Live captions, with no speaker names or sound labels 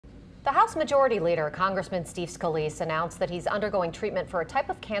The House Majority Leader, Congressman Steve Scalise, announced that he's undergoing treatment for a type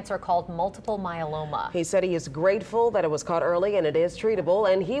of cancer called multiple myeloma. He said he is grateful that it was caught early and it is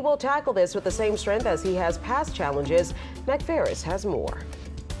treatable, and he will tackle this with the same strength as he has past challenges. Meg Ferris has more.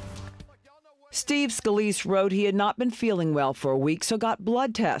 Steve Scalise wrote he had not been feeling well for a week, so got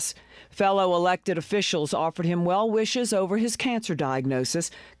blood tests. Fellow elected officials offered him well wishes over his cancer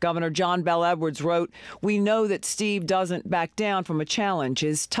diagnosis. Governor John Bel Edwards wrote, "We know that Steve doesn't back down from a challenge.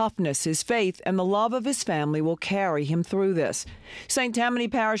 His toughness, his faith, and the love of his family will carry him through this." St. Tammany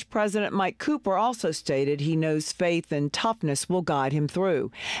Parish President Mike Cooper also stated he knows faith and toughness will guide him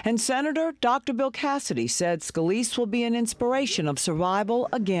through. And Senator Dr. Bill Cassidy said Scalise will be an inspiration of survival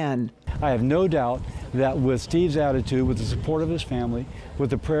again. I have no doubt that with Steve's attitude, with the support of his family, with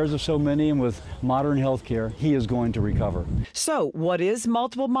the prayers of so many, and with modern health care, he is going to recover. So what is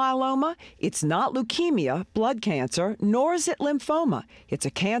multiple myeloma? It's not leukemia, blood cancer, nor is it lymphoma. It's a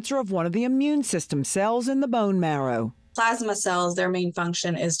cancer of one of the immune system cells in the bone marrow. Plasma cells, their main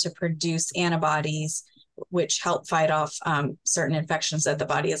function is to produce antibodies, which help fight off certain infections that the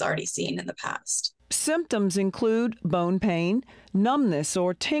body has already seen in the past. Symptoms include bone pain, numbness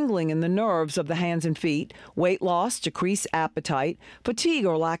or tingling in the nerves of the hands and feet, weight loss, decreased appetite, fatigue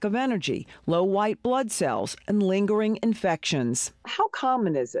or lack of energy, low white blood cells, and lingering infections. How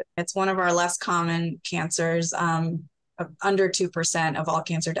common is it? It's one of our less common cancers. Under 2% of all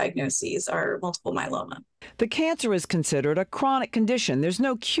cancer diagnoses are multiple myeloma. The cancer is considered a chronic condition. There's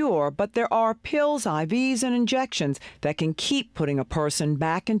no cure, but there are pills, IVs, and injections that can keep putting a person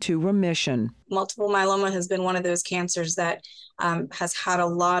back into remission. Multiple myeloma has been one of those cancers that has had a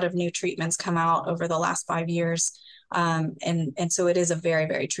lot of new treatments come out over the last 5 years. And so it is a very,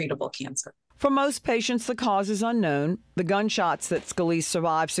 very treatable cancer. For most patients, the cause is unknown. The gunshots that Scalise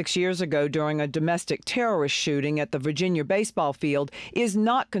survived 6 years ago during a domestic terrorist shooting at the Virginia baseball field is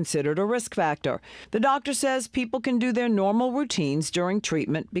not considered a risk factor. The doctor says people can do their normal routines during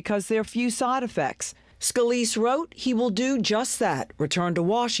treatment because there are few side effects. Scalise wrote he will do just that, return to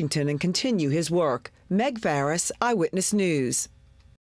Washington and continue his work. Meg Ferris, Eyewitness News.